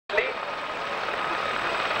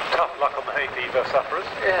hay fever sufferers.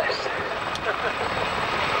 Yes.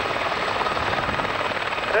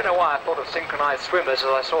 I don't know why I thought of synchronised swimmers as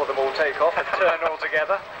I saw them all take off and turn all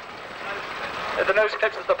together. The nose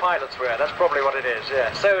clips that the pilots wear, that's probably what it is, yeah.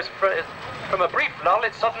 So from a brief lull,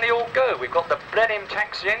 it's suddenly all go. We've got the Blenheim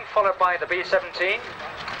taxiing, followed by the B17,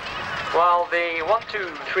 while the 1, 2,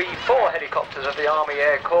 3, 4 helicopters of the Army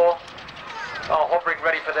Air Corps are hovering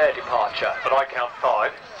ready for their departure. But I count 5.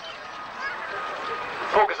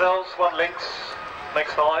 4 gazelles, 1 lynx,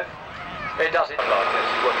 makes 5. It does, it does.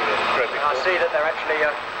 I see that they're actually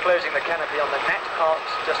closing the canopy on the net part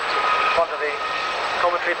just in front of the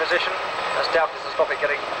commentary position. That's doubtless to stop it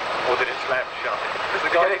getting... Or did it slam shut? Because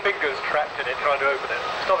the guy's finger's trapped in it trying to open it.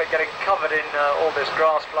 Stop it getting covered in all this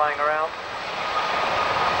grass flying around.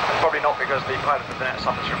 And probably not because the pilot of the net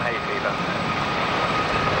suffers from hay fever.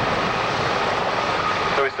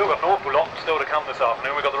 So we've still got an awful lot still to come this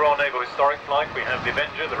afternoon. We've got the Royal Naval Historic Flight, we have the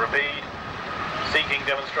Avenger, the Rapide, Seeking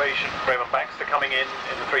demonstration, Raven Baxter coming in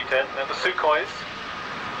the 310, then the Sukhois,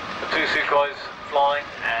 the 2 Sukhois flying,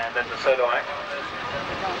 and then the solo act.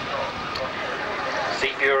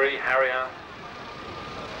 Sea Fury, Harrier,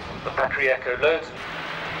 the Battery Echo, loads.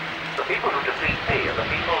 The people who defeat me are the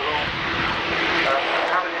people who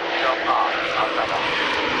have an image of art outside.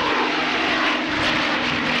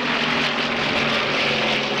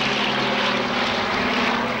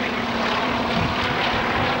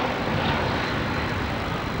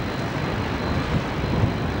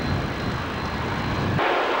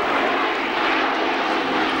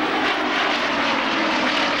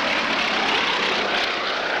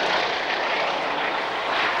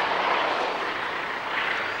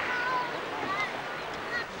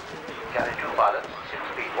 Pilot, 6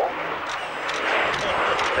 people,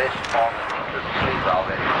 based on the sleep valve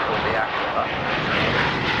for the action button.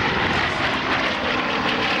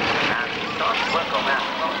 And we started work on that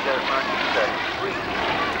last year in 1933.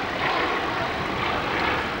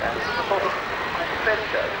 And it's a sort of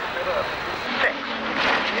adventure, never fixed.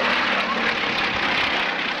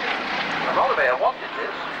 And Oliver wanted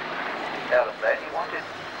this aeroplane, he wanted.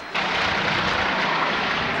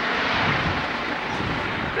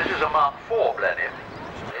 This is a Mark IV Blenheim,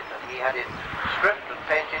 and he had it stripped and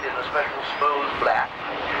painted in a special smooth black.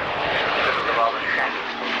 This is a rather shaggy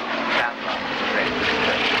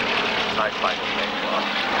nice final paint was,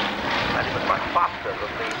 and it was much faster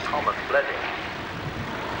than the common Blenheim.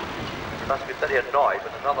 He must be very annoyed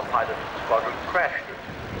when another pilot in the squadron crashed it.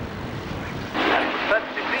 And it was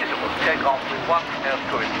perfectly feasible to take off with one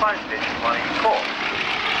to his 5-pitch flying course.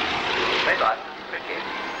 It made life tricky.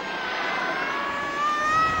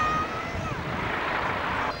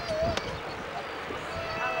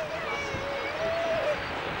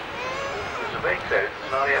 Very close,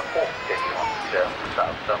 there's only a 4th getting on the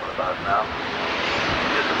south, somewhere about now.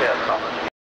 Disappeared from us.